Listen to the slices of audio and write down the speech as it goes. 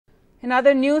In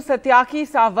other news, Satyaki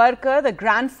Savarkar, the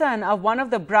grandson of one of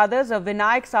the brothers of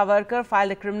Vinayak Savarkar, filed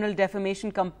a criminal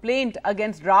defamation complaint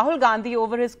against Rahul Gandhi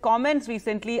over his comments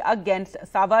recently against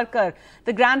Savarkar.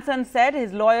 The grandson said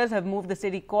his lawyers have moved the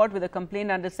city court with a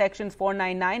complaint under sections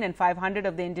 499 and 500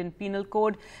 of the Indian Penal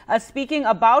Code. Speaking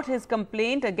about his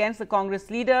complaint against the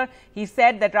Congress leader, he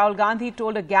said that Rahul Gandhi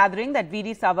told a gathering that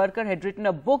VD Savarkar had written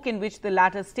a book in which the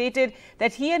latter stated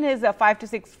that he and his 5 to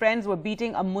 6 friends were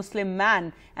beating a Muslim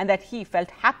man and that he felt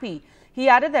happy. He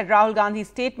added that Rahul Gandhi's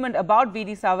statement about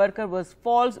VD Savarkar was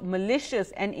false,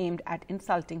 malicious and aimed at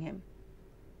insulting him.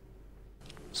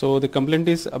 So the complaint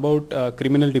is about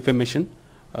criminal defamation.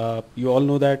 You all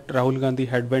know that Rahul Gandhi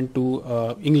had went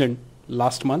to England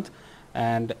last month,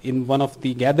 and in one of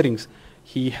the gatherings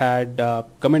he had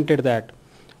commented that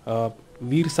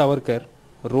Veer Savarkar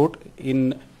wrote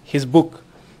in his book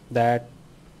that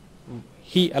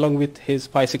he, along with his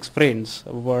 5-6 friends,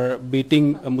 were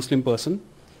beating a Muslim person,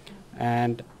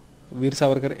 and Veer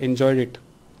Savarkar enjoyed it.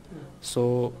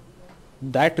 So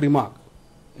that remark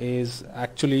is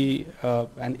actually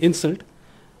an insult,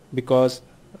 because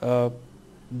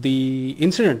the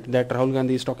incident that Rahul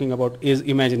Gandhi is talking about is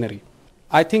imaginary.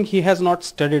 I think he has not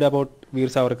studied about Veer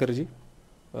Savarkar ji.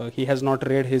 He has not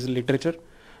read his literature,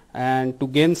 and to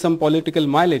gain some political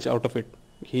mileage out of it,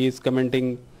 he is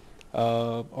commenting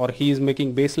or he is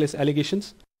making baseless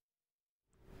allegations.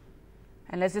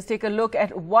 And let's just take a look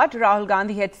at what Rahul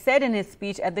Gandhi had said in his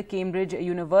speech at the Cambridge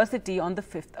University on the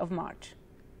 5th of March.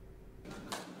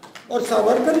 और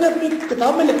सावरकर ने अपनी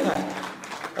किताब में लिखा है,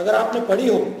 अगर आपने पढ़ी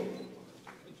हो,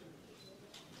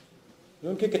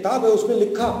 उनकी किताब है, उसमें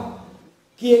लिखा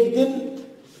कि एक दिन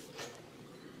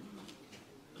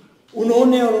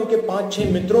उन्होंने और उनके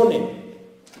 5-6 मित्रों ने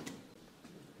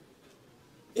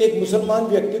एक मुसलमान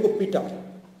व्यक्ति को पीटा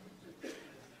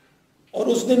और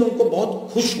उस दिन उनको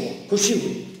बहुत खुशी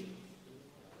हुई।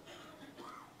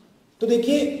 तो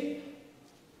देखिए,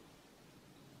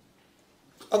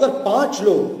 अगर 5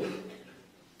 लोग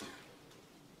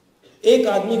एक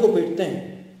आदमी को पीटते हैं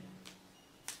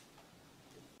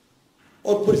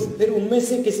और फिर उनमें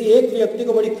से किसी एक व्यक्ति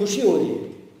को बड़ी खुशी हो रही है,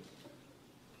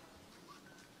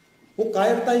 वो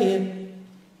कायरता ही है।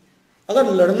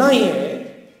 अगर लड़ना ही है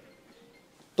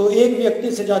तो एक व्यक्ति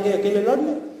से जाके अकेले लड़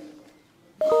लो,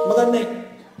 मगर नहीं,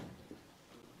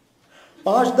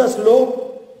 5-10 लोग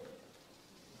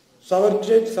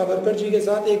सावरकर जी के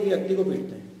साथ एक व्यक्ति को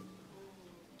पीटते हैं।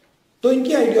 तो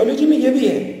इनकी आइडियोलॉजी में यह भी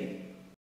है